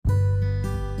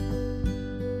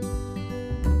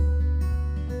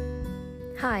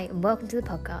Hi, and welcome to the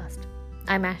podcast.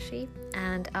 I'm Ashley,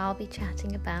 and I'll be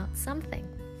chatting about something.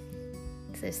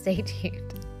 So stay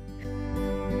tuned.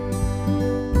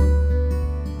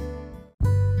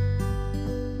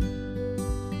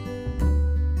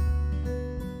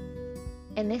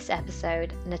 In this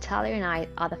episode, Natalia and I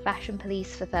are the fashion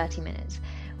police for 30 minutes.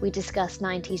 We discuss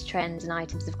 90s trends and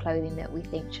items of clothing that we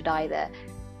think should either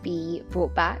be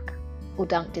brought back or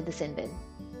dunked in the sin bin.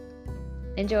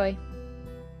 Enjoy!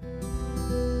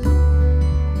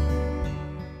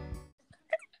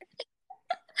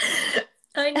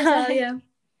 Hi Natalia.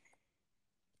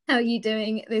 How are you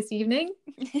doing this evening?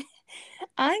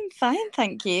 I'm fine,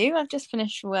 thank you. I've just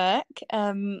finished work.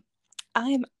 Good.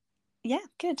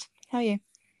 How are you?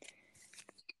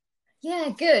 Yeah,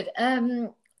 good.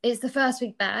 It's the first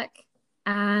week back,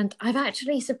 and I've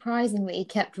actually surprisingly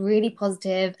kept really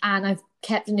positive, and I've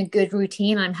kept in a good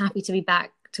routine. I'm happy to be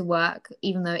back to work,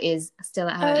 even though it is still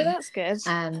at home. Oh, that's good.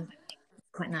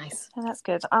 Quite nice. Oh, that's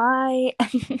good. I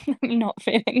am not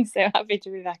feeling so happy to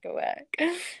be back at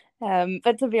work.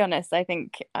 But to be honest, I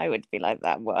think I would be like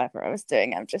that whatever I was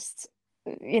doing. I'm just,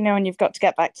 when you've got to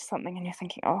get back to something and you're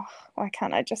thinking, oh, why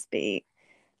can't I just be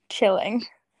chilling?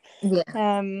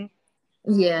 Yeah.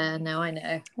 Yeah, no, I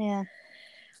know. Yeah.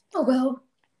 Oh, well,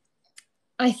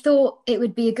 I thought it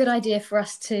would be a good idea for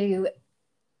us to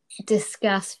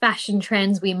discuss fashion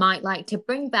trends we might like to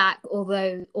bring back,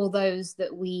 although all those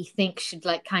that we think should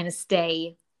like kind of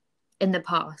stay in the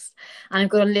past. And I've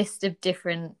got a list of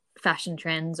different fashion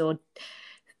trends or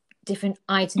different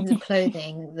items of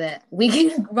clothing that we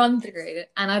can run through,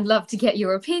 and I'd love to get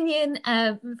your opinion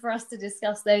for us to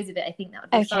discuss those a bit. I think that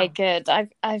would be fun. Okay, good.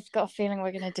 I've got a feeling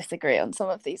we're going to disagree on some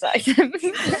of these items.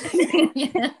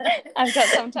 Yeah. I've got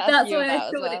some to ask you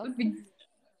about as well.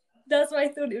 That's why I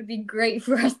thought it would be great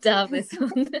for us to have this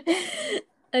one.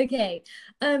 Okay.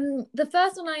 The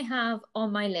first one I have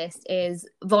on my list is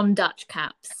Von Dutch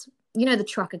caps. You know, the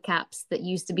trucker caps that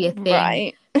used to be a thing.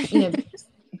 Right.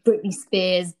 Britney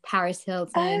Spears, Paris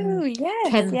Hilton. Oh, yes.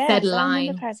 Kevin Federline. I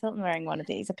remember Paris Hilton wearing one of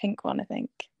these, a pink one, I think.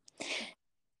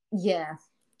 Yeah.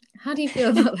 How do you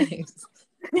feel about those? To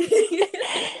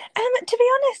be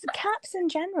honest, caps in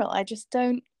general, I just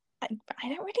don't. I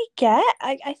don't really get.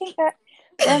 I think that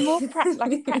they're more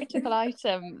like a practical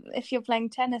item if you're playing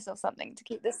tennis or something to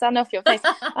keep the sun off your face.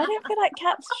 I don't feel like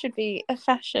caps should be a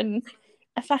fashion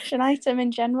item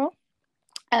in general.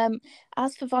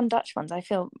 As for Von Dutch ones, I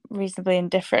feel reasonably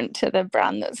indifferent to the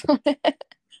brand that's on it.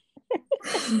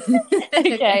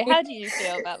 Okay, how do you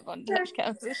feel about Von Dutch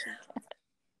caps?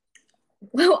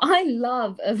 Well, I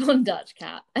love a Von Dutch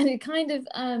cap, and it kind of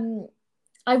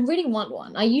I really want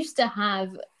one. I used to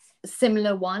have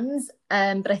similar ones,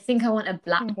 but I think I want a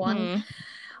black one.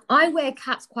 I wear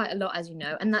caps quite a lot, as you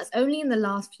know, and that's only in the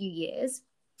last few years.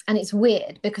 And it's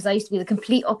weird because I used to be the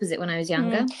complete opposite when I was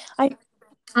younger.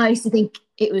 I used to think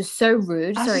it was so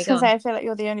rude. I was just going to say, I feel like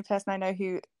you're the only person I know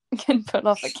who can pull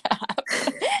off a cap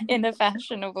in a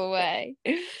fashionable way.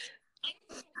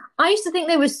 I used to think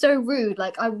they were so rude.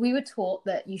 Like we were taught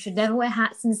that you should never wear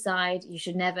hats inside. You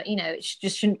should never, it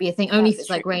just shouldn't be a thing. Only if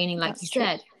it's like raining, like you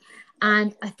said.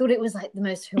 And I thought it was like the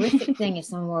most horrific thing if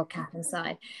someone wore a cap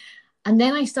inside. And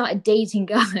then I started dating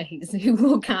guys who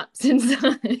wore caps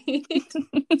inside.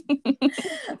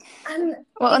 And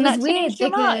that weird your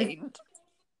mind?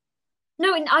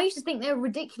 No, and I used to think they were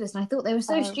ridiculous, and I thought they were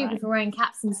so stupid for wearing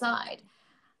caps inside.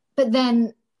 But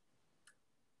then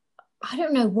I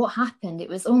don't know what happened. It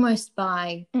was almost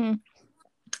I don't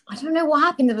know what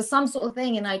happened. There was some sort of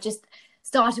thing, and I just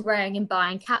started wearing and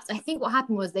buying caps. I think what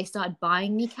happened was they started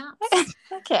buying me caps.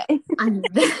 Okay. And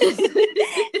this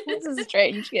is a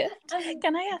strange gift.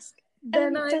 Can I ask?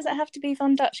 Does it have to be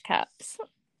Von Dutch caps?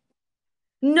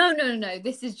 No.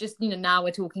 This is just, now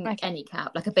we're talking any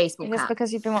cap, like a baseball cap. It's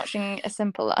because you've been watching A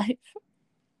Simple Life.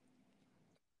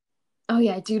 Oh,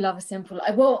 yeah, I do love A Simple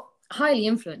Life. Well, highly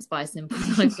influenced by A Simple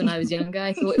Life when I was younger.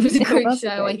 I thought it was a great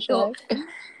show.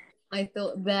 I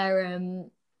thought their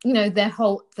their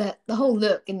whole the whole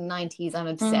look in the 90s I'm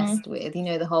obsessed with.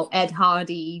 The whole Ed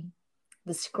Hardy,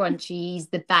 the scrunchies,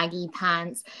 the baggy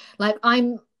pants. Like,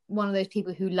 I'm one of those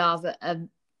people who love a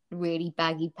really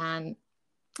baggy pant.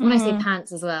 When I say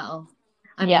pants as well,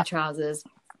 I mean trousers.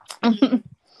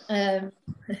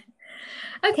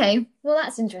 Okay, well,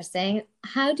 that's interesting.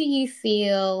 How do you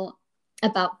feel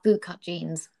about bootcut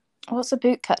jeans? What's a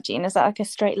bootcut jean? Is that like a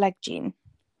straight leg jean?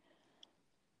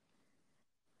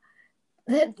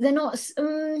 They're not.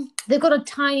 They've got a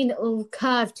tiny little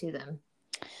curve to them,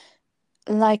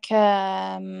 like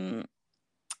a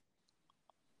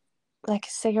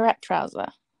cigarette trouser.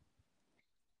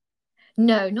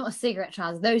 No, not a cigarette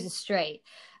trouser. Those are straight.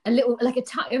 A little, like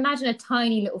imagine a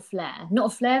tiny little flare,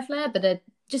 not a flare, but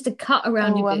just a cut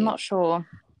around Oh, your I'm boot. not sure.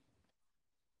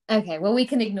 Okay, well we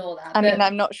can ignore that. I mean, But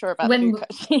I'm not sure about when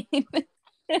bootcut jeans.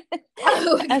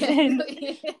 oh, As okay. in,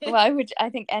 well, I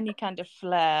think any kind of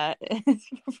flare is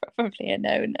probably a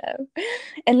no-no,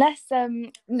 unless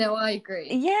No, I agree.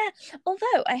 yeah.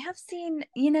 Although I have seen,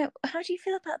 how do you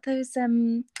feel about those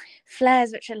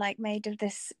flares which are like made of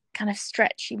this kind of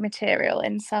stretchy material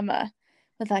in summer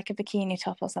with like a bikini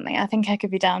top or something? I think I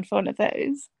could be down for one of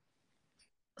those.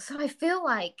 So I feel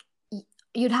like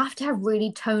you'd have to have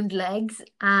really toned legs,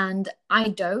 and I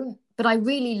don't, but I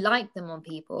really like them on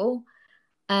people.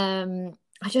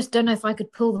 I just don't know if I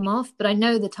could pull them off, but I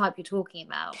know the type you're talking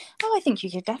about. Oh, I think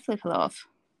you could definitely pull off.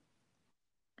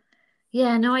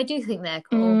 Yeah, no, I do think they're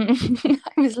cool. I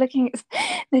was looking at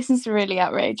this is really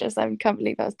outrageous. I can't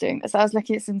believe I was doing this. I was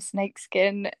looking at some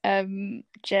snakeskin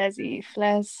jersey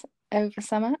flares over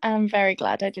summer, and I'm very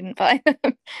glad I didn't buy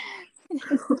them.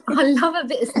 I love a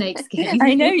bit of snakeskin.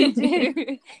 I know you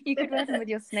do. You could wear them with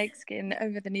your snakeskin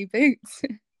over the new boots.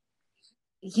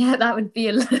 Yeah, that would be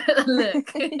a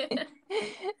look.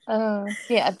 Oh,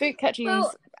 yeah, bootcut jeans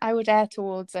Well, I would err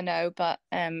towards a no, but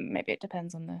maybe it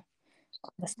depends on the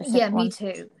specific yeah, me one.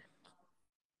 too.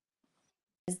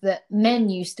 Is that men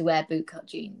used to wear bootcut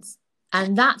jeans,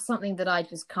 and that's something that I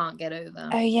just can't get over.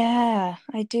 Oh yeah,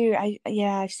 I do.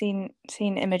 I've seen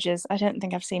images. I don't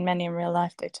think I've seen many in real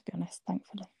life though, to be honest,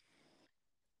 thankfully.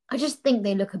 I just think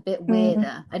they look a bit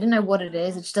weirder. I don't know what it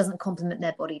is. It just doesn't complement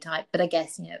their body type. But I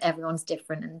guess, everyone's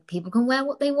different and people can wear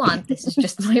what they want. This is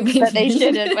just my opinion. But they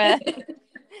shouldn't wear.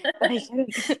 They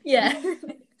shouldn't. Yeah.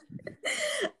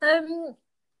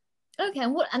 Okay,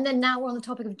 and then now we're on the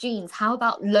topic of jeans. How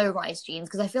about low-rise jeans?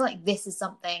 Because I feel like this is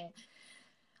something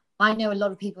I know a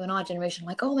lot of people in our generation are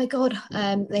like, oh my God,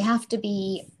 they have to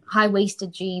be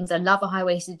high-waisted jeans. I love a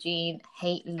high-waisted jean,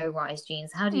 hate low-rise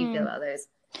jeans. How do you feel about those?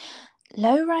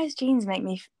 Low-rise jeans make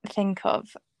me think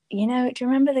of, do you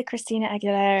remember the Christina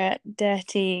Aguilera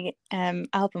Dirty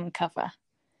album cover?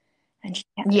 And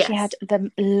she had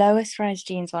the lowest rise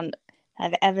jeans on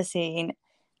I've ever seen.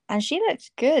 And she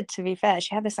looked good, to be fair.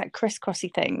 She had this like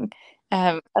crisscrossy thing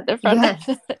at the front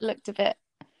that looked a bit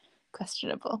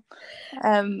questionable.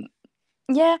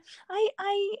 Yeah,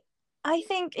 I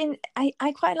think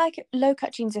I quite like low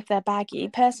cut jeans if they're baggy.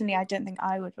 Personally, I don't think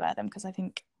I would wear them because I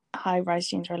think high rise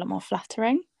jeans are a lot more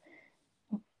flattering.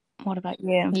 What about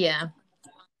you? Yeah,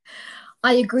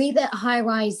 I agree that high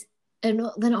rise, they're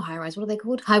not high rise. What are they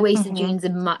called? High waisted jeans are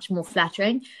much more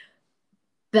flattering,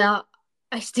 but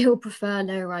I still prefer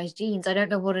low rise jeans. I don't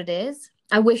know what it is.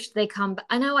 I wish they come back.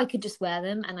 I know I could just wear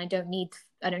them, and I don't need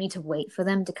to wait for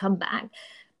them to come back.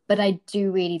 But I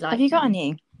do really like. Have you got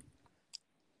any?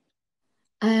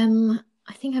 I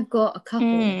think I've got a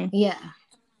couple. Yeah.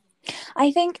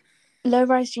 I think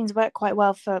low-rise jeans work quite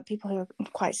well for people who are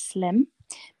quite slim.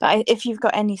 But if you've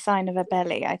got any sign of a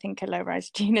belly, I think a low-rise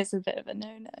jean is a bit of a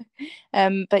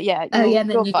no-no. But yeah,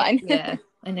 you're fine. Yeah,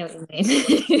 I know what you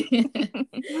mean.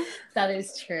 That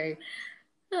is true.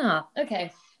 Oh,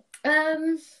 okay.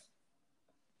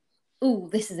 Oh,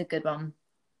 this is a good one.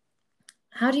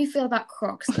 How do you feel about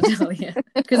Crocs, Natalia?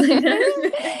 Because I know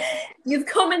you've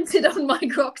commented on my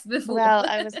Crocs before. Well,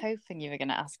 I was hoping you were going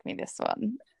to ask me this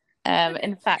one.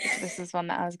 In fact, this is one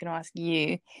that I was going to ask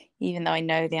you, even though I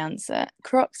know the answer.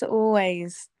 Crocs are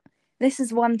always... This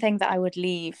is one thing that I would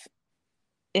leave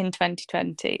in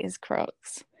 2020 is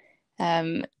Crocs.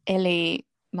 Illy,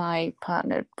 my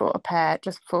partner, bought a pair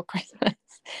just before Christmas,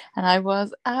 and I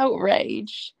was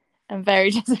outraged and very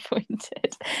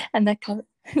disappointed. And they're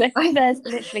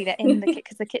literally they're in the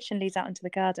because the kitchen leads out into the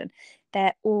garden.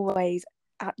 They're always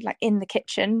like in the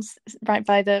kitchens right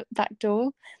by the back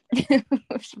door. It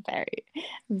was very,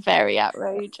 very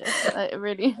outrageous. It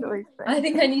really annoys me. I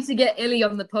think I need to get Illy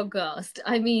on the podcast.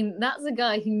 I mean, that's a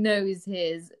guy who knows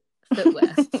his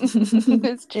footwear.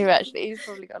 It's true, actually. He's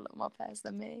probably got a lot more pairs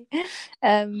than me.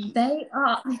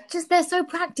 They're so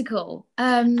practical.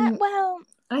 Well,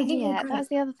 I think that's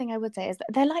the other thing I would say is that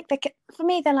they're like for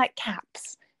me they're like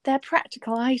caps. They're a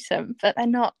practical item, but they're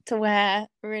not to wear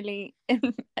really.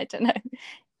 I don't know,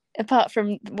 apart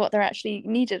from what they're actually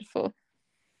needed for.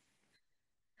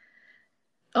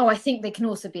 Oh, I think they can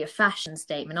also be a fashion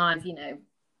statement. I've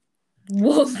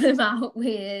worn them out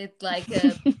with like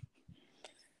a.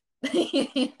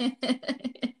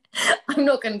 I'm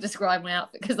not going to describe my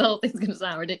outfit because the whole thing's going to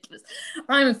sound ridiculous.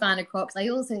 I'm a fan of Crocs. I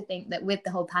also think that with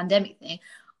the whole pandemic thing,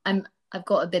 I've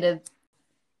got a bit of,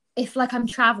 if like I'm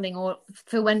traveling or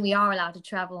for when we are allowed to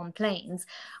travel on planes,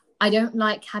 I don't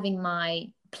like having my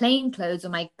plain clothes or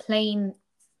my plain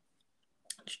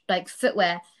like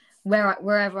footwear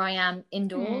wherever I am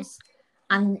indoors,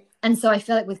 and so I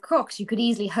feel like with Crocs you could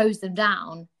easily hose them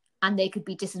down and they could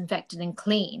be disinfected and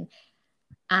clean.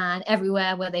 And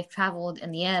everywhere where they've traveled,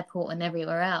 in the airport and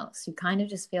everywhere else, you kind of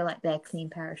just feel like they're a clean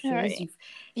pair of shoes. Right.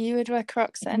 You would wear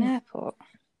Crocs at an airport?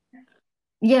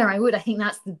 Yeah, I would. I think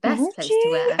that's the best place to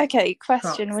wear. Okay,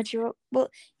 question. Crocs. Would you? Well,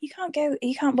 you can't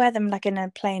wear them like in a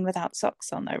plane without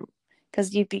socks on though,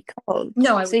 because you'd be cold.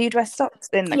 No, so you'd wear socks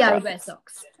in the Crocs. I would wear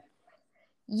socks.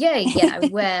 Yeah, I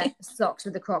would wear socks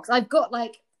with the Crocs. I've got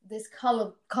like this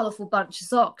colourful bunch of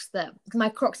socks that my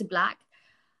Crocs are black,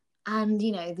 and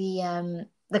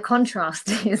the contrast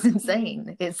is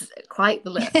insane. It's quite the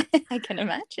look. I can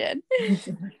imagine.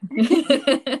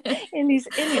 Ellie's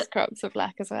Crocs are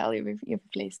black as well. You'll be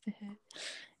pleased to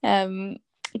hear.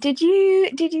 Did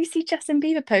you see Justin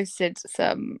Bieber posted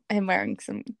him wearing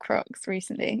some Crocs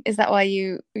recently? Is that why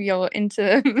you're into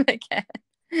them again?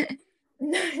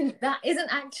 No, that isn't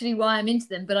actually why I'm into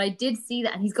them, but I did see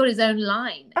that, and he's got his own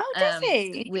line. Oh, does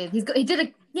he? He did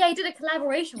a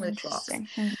collaboration with Crocs.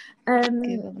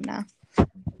 Google them now.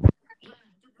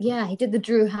 Yeah, he did the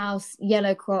Drew House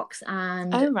yellow Crocs,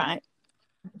 and oh right,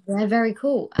 they're very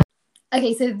cool.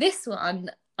 Okay, so this one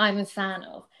I'm a fan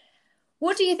of.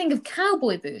 What do you think of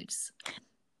cowboy boots?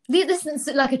 This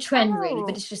isn't like a trend really,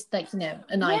 but it's just like an item.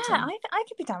 Yeah, I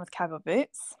could be down with cowboy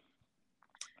boots.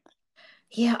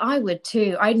 Yeah, I would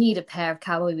too. I need a pair of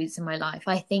cowboy boots in my life.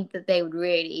 I think that they would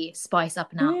really spice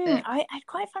up an outfit. I'd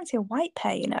quite fancy a white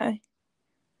pair,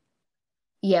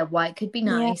 Yeah, white could be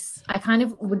nice. Yeah. I kind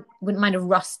of wouldn't mind a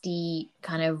rusty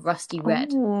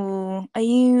red. Ooh. Are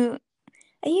you?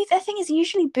 The thing is,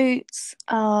 usually boots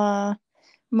are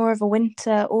more of a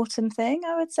winter, autumn thing,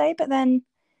 I would say. But then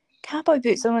cowboy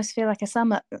boots almost feel like a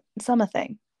summer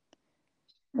thing.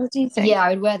 What do you think? Yeah,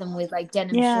 I would wear them with like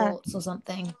denim shorts or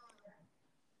something.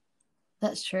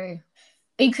 That's true.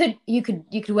 You could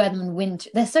wear them in winter.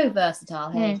 They're so versatile.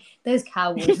 Hey, those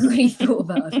cowboys really thought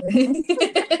about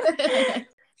it.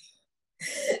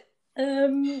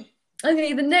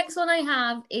 Okay, the next one I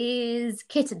have is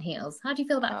kitten heels. How do you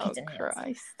feel about kitten heels?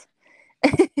 Christ.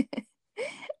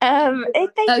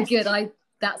 Good.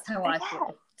 That's how I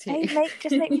feel too.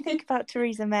 Just make me think about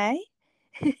Theresa May.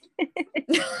 and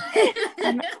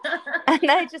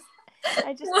I just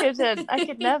couldn't. I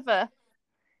could never.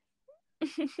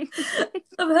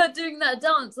 Of her doing that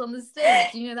dance on the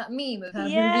stage. You know that meme of her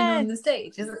moving on the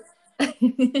stage? Is it?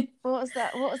 What was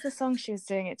that? What was the song she was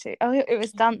doing it to? Oh, it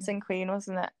was Dancing Queen,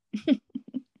 wasn't it?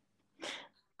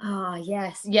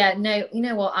 Yes. Yeah, no, you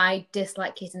know what? I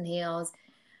dislike kitten heels.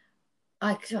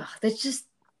 They're just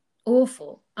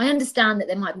awful. I understand that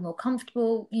they might be more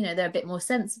comfortable, they're a bit more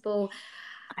sensible,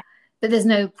 but there's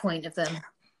no point of them.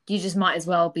 You just might as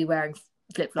well be wearing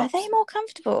flip-flops. Are they more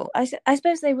comfortable? I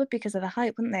suppose they would because of the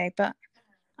height, wouldn't they? But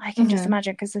I can just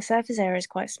imagine, because the surface area is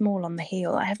quite small on the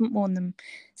heel. I haven't worn them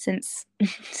since the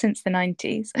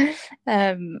 90s.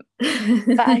 But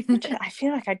I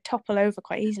feel like I'd topple over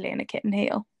quite easily in a kitten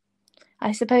heel.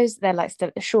 I suppose they're like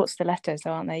short stilettos,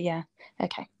 though, aren't they? Yeah.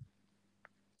 Okay.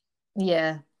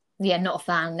 Yeah, not a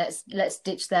fan. Let's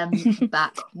ditch them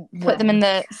back. Put them in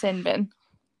the sin bin.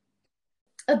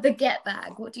 A baguette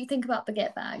bag. What do you think about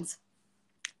baguette bags?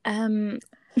 I'm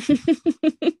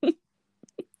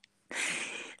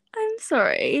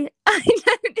sorry. I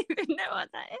don't even know what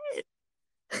that is.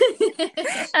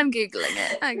 I'm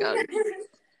Googling it. Hang on.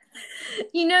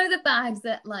 The bags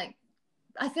that, like,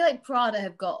 I feel like Prada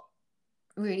have got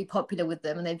really popular with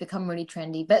them and they've become really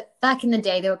trendy. But back in the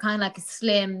day, they were kind of like a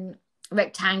slim,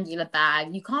 rectangular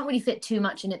bag. You can't really fit too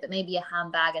much in it, but maybe a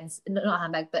handbag not a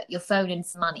handbag, but your phone and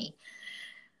some money.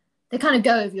 They kind of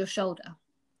go over your shoulder.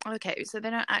 Okay, so they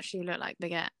don't actually look like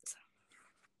baguettes.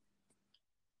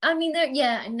 I mean, no,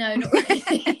 not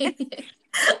really.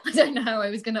 I don't know how I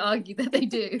was going to argue that they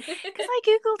do. Because I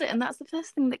Googled it and that's the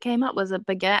first thing that came up was a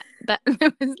baguette. That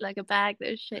was like a bag that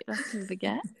was shaped like a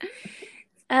baguette.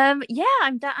 Yeah,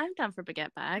 I'm down for a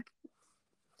baguette bag.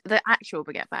 The actual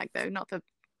baguette bag, though, not the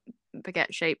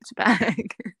baguette-shaped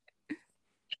bag.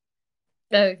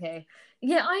 Okay.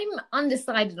 Yeah, I'm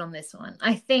undecided on this one.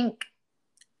 I think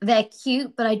they're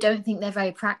cute, but I don't think they're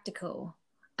very practical.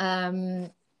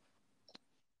 Do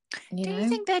you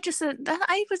think they're just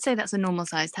I would say that's a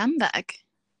normal-sized handbag.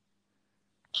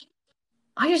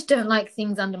 I just don't like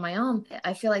things under my armpit.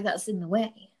 I feel like that's in the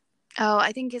way. Oh,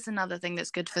 I think it's another thing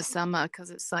that's good for summer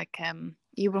because it's like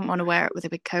you wouldn't want to wear it with a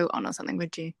big coat on or something,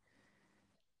 would you?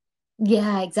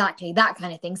 Yeah, exactly. That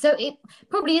kind of thing. So it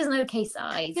probably is an okay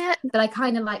size, but I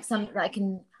kind of like something that I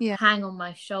can hang on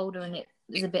my shoulder and it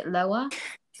is a bit lower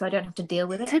so I don't have to deal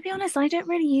with it. To be honest, I don't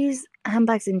really use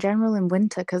handbags in general in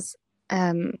winter because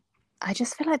I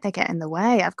just feel like they get in the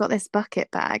way. I've got this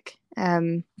bucket bag.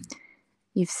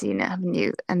 You've seen it, haven't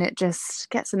you? And it just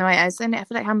gets in the way. I feel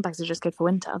like handbags are just good for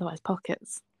winter, otherwise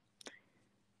pockets.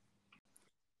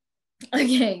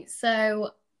 Okay,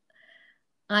 so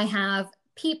I have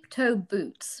peep toe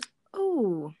boots.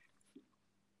 Oh,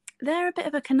 they're a bit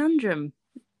of a conundrum.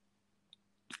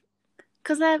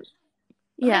 Because they're...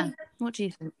 Yeah, what do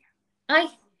you think? I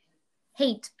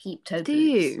hate peep toe boots. Do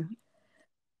you?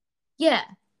 Yeah.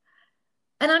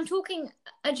 And I'm talking,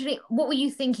 actually, what were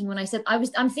you thinking when I said,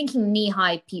 I'm thinking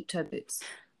knee-high peep toe boots.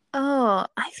 Oh,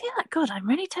 I feel like, God, I'm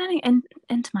really turning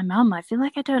into my mum. I feel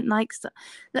like I don't like stuff.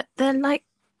 They're like,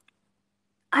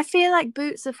 I feel like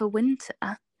boots are for winter,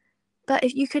 but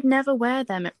if you could never wear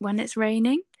them when it's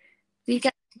raining, you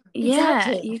get,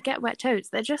 Exactly. you get wet toes.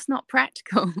 They're just not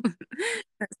practical.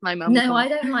 That's my mum. No, I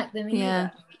don't like them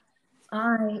either.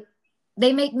 Yeah.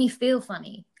 They make me feel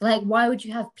funny. Like, why would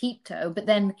you have peep toe, but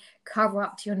then cover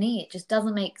up to your knee? It just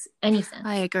doesn't make any sense.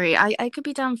 I agree. I could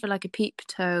be down for like a peep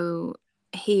toe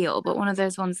heel, but one of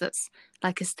those ones that's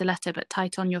like a stiletto but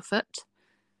tight on your foot.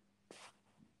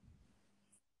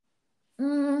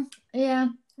 Yeah,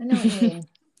 I know what you mean.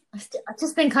 I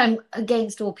just think I'm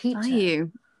against all peep toe. Are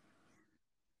you?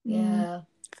 Yeah.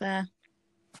 Fair.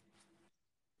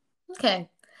 Okay.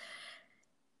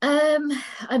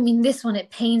 I mean, this one, it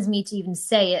pains me to even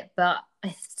say it, but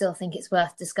I still think it's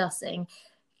worth discussing.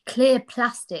 Clear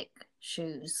plastic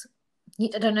shoes.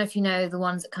 I don't know if you know the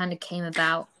ones that kind of came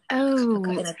about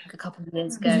a couple of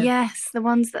years ago. Yes, the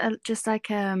ones that are just like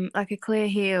a clear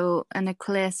heel and a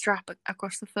clear strap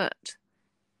across the foot.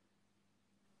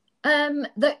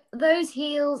 Those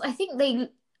heels, I think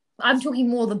I'm talking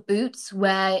more the boots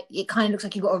where it kind of looks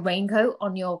like you've got a raincoat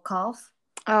on your calf.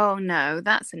 Oh no,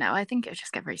 that's a no. I think it would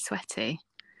just get very sweaty.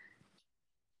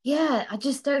 Yeah, I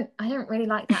don't really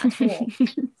like that at all.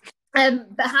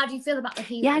 But how do you feel about the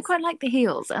heels? Yeah, I quite like the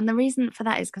heels, and the reason for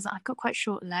that is because I've got quite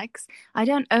short legs. I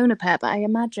don't own a pair, but I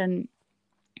imagine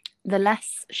the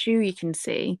less shoe you can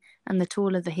see and the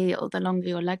taller the heel, the longer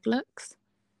your leg looks.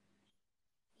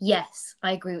 Yes,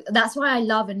 I agree. That's why I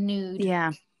love a nude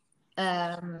heel,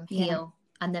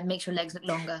 and then makes your legs look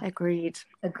longer. Agreed.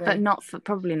 But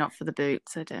probably not for the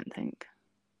boots, I don't think.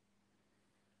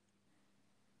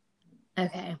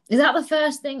 Okay. Is that the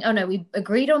first thing? Oh no, we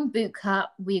agreed on boot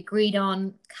cut, we agreed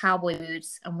on cowboy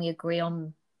boots, and we agree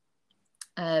on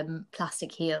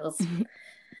plastic heels.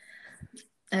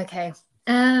 Okay.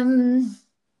 Oh,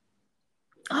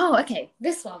 okay.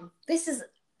 This one. This is,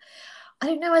 I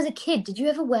don't know, as a kid, did you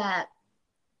ever wear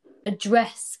a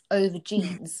dress over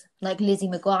jeans like Lizzie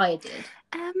McGuire did?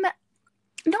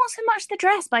 Not so much the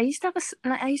dress, but I used to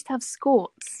have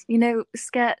skirts,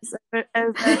 skirts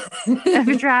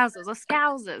over trousers, or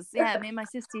scousers. Yeah, me and my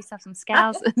sister used to have some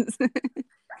scousers.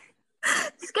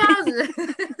 Scousers?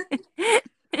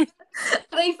 Are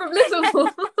they from Liverpool?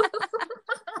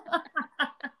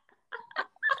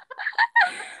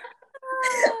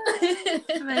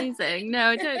 Amazing. No,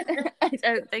 I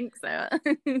don't think so.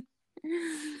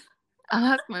 I'll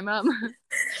ask my mum.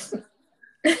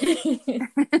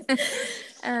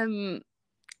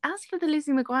 As for the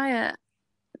Lizzie McGuire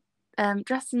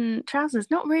dress and trousers,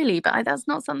 not really, but that's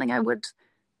not something I would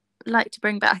like to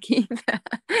bring back either.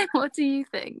 What do you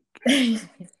think? I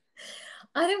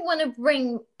don't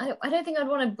think I'd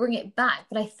want to bring it back,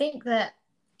 but I think that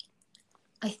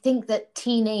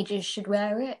teenagers should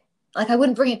wear it. Like, I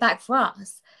wouldn't bring it back for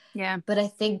us. Yeah. But I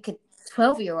think a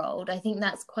 12-year-old, I think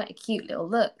that's quite a cute little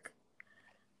look.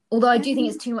 Although I do think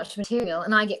it's too much material,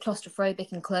 and I get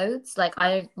claustrophobic in clothes. Like,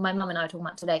 my mum and I were talking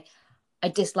about today, I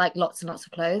dislike lots and lots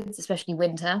of clothes, especially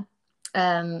winter.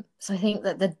 So I think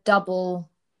that the double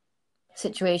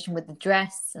situation with the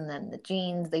dress and then the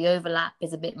jeans, the overlap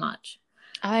is a bit much.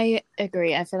 I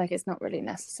agree. I feel like it's not really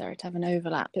necessary to have an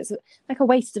overlap. It's like a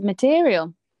waste of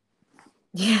material.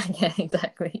 Yeah,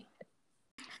 exactly.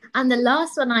 And the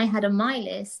last one I had on my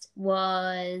list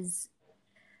was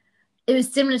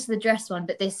similar to the dress one,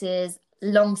 but this is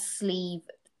long sleeve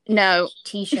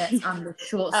t-shirts under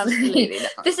short sleeve.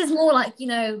 This is more like,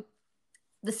 the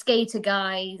skater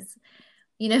guys,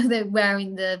 they're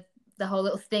wearing the whole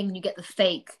little thing, and you get the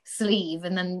fake sleeve,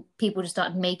 and then people just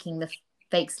started making the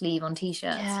fake sleeve on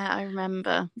t-shirts. Yeah, I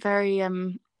remember. Very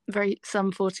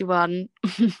Sum 41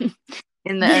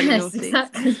 in the early noughties.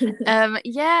 Exactly.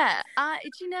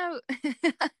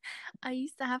 I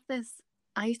used to have this.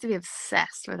 I used to be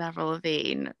obsessed with Avril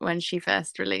Lavigne when she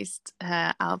first released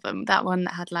her album. That one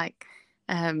that had like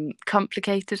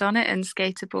Complicated on it and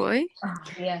Skater Boy. Oh,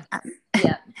 yeah.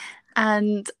 Yeah.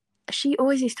 And she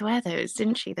always used to wear those,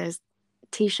 didn't she? Those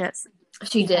t-shirts.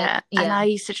 She did. And I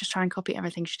used to just try and copy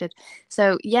everything she did.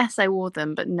 So yes, I wore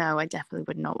them, but no, I definitely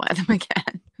would not wear them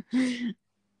again.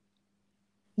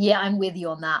 Yeah, I'm with you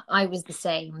on that. I was the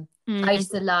same. Mm. I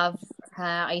used to love her.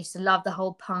 I used to love the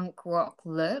whole punk rock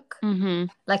look,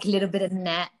 like a little bit of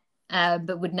net,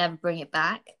 but would never bring it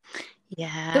back.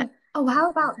 Yeah. How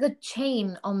about the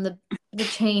chain on the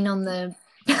chain on the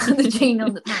the chain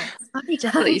on the pants? I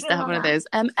definitely used to have one of those.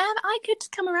 I could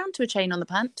come around to a chain on the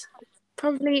pant.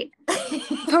 Probably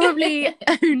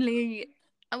only.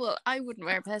 Well, I wouldn't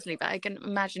wear it personally, but I can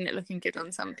imagine it looking good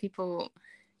on some people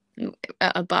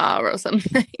at a bar or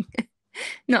something.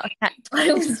 Not a cat.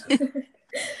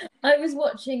 I was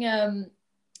watching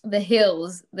The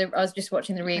Hills. I was just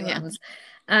watching the reruns,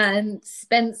 and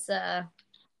Spencer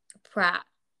Pratt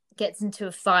gets into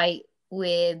a fight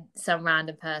with some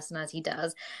random person, as he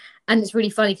does, and it's really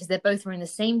funny because they're both wearing the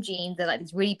same jeans. They're like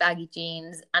these really baggy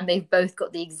jeans, and they've both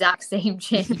got the exact same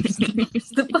chains. It's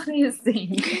the funniest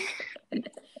thing.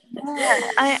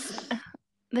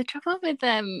 The trouble with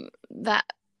that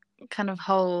kind of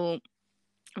whole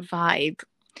vibe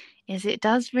is it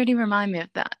does really remind me of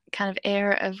that kind of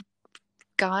era of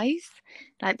guys,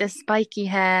 like the spiky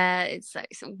hair. It's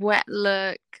like a wet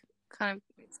look, kind of.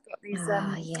 It's got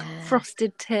these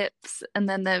frosted tips, and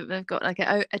then they've got like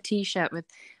a t-shirt with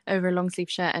over a long sleeve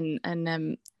shirt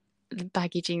and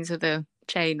baggy jeans with a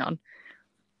chain on.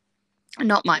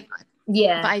 Not mine.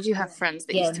 Yeah, but I do have friends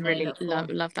that used to really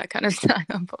love that kind of style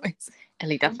on boys.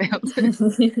 Ellie Duffield.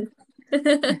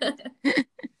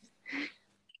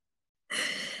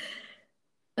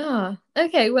 Oh,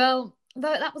 okay. Well,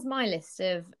 that was my list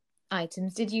of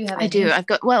items. Did you have any? I do. I've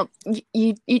got. Well,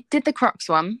 you did the Crocs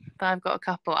one, but I've got a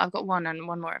couple. I've got one and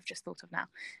one more I've just thought of now.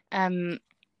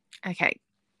 Okay.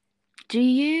 Do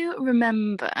you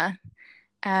remember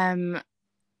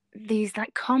these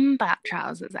like combat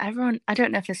trousers? Everyone, I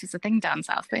don't know if this was a thing down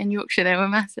south, but in Yorkshire they were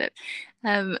massive.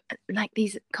 Like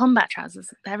these combat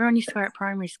trousers everyone used to wear at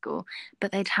primary school,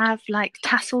 but they'd have like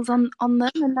tassels on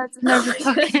them and loads of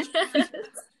pockets.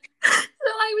 So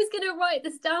I was going to write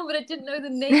this down, but I didn't know the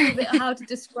name of it or how to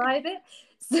describe it,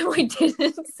 so I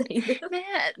didn't say them.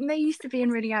 Yeah, they used to be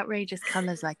in really outrageous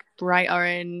colours, like bright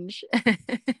orange.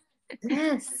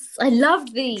 Yes, I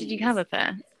loved these. Did you have a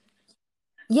pair?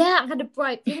 Yeah, I had a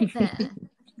bright pink pair.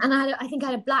 And I think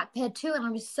I had a black pair too, and I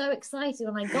was so excited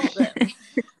when I got them.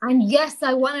 And yes,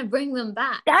 I want to bring them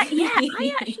back.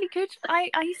 I actually could. I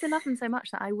used to love them so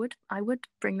much that I would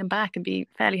bring them back and be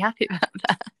fairly happy about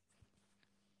that.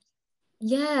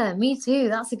 Yeah, me too.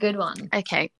 That's a good one.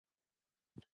 Okay.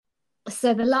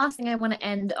 So the last thing I want to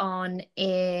end on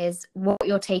is what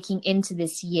you're taking into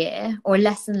this year, or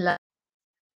lesson learned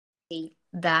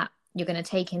that you're going to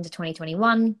take into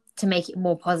 2021 to make it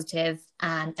more positive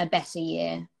and a better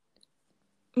year.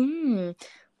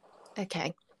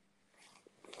 Okay.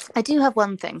 I do have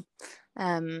one thing.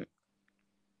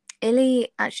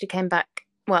 Illy actually came back,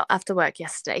 well, after work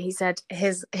yesterday. He said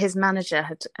his manager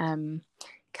had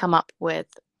come up with,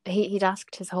 he'd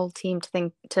asked his whole team to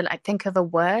think of a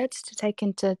word to take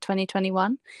into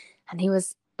 2021, and he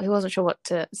wasn't sure what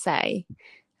to say.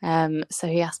 So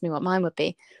he asked me what mine would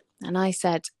be, and I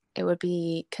said it would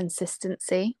be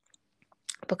consistency,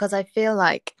 because I feel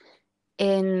like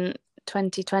in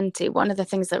 2020 one of the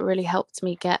things that really helped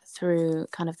me get through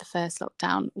kind of the first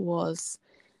lockdown was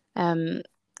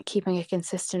keeping a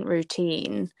consistent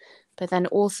routine, but then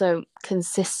also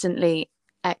consistently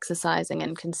exercising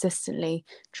and consistently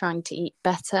trying to eat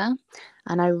better.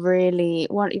 And I really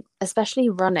want, especially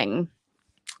running,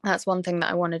 that's one thing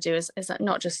that I want to do, is that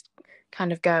not just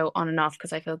kind of go on and off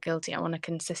because I feel guilty. I want to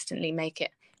consistently make it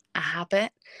a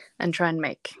habit and try and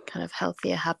make kind of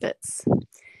healthier habits.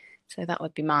 So that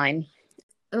would be mine.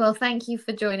 Well, thank you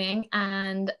for joining,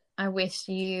 and I wish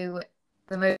you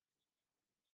the most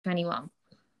 21.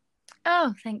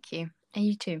 Oh, thank you. And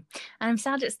you too. And I'm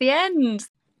sad it's the end.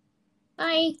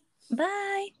 Bye.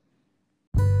 Bye.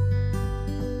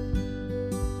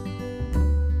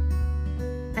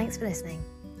 Thanks for listening.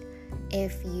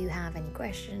 If you have any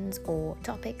questions or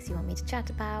topics you want me to chat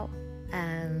about,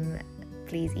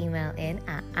 please email in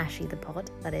at ashythepod,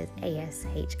 that is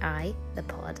ASHI,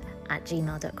 thepod,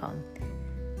 @gmail.com.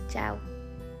 Ciao.